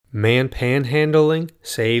Man panhandling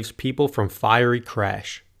saves people from fiery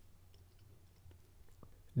crash.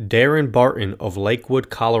 Darren Barton of Lakewood,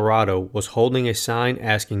 Colorado, was holding a sign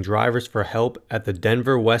asking drivers for help at the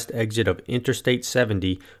Denver West exit of Interstate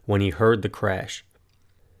 70 when he heard the crash.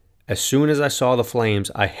 As soon as I saw the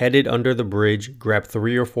flames, I headed under the bridge, grabbed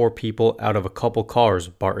 3 or 4 people out of a couple cars,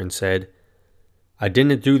 Barton said. I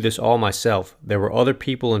didn't do this all myself. There were other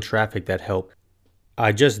people in traffic that helped.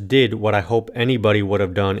 I just did what I hope anybody would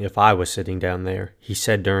have done if I was sitting down there, he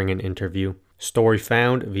said during an interview. Story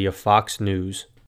found via Fox News.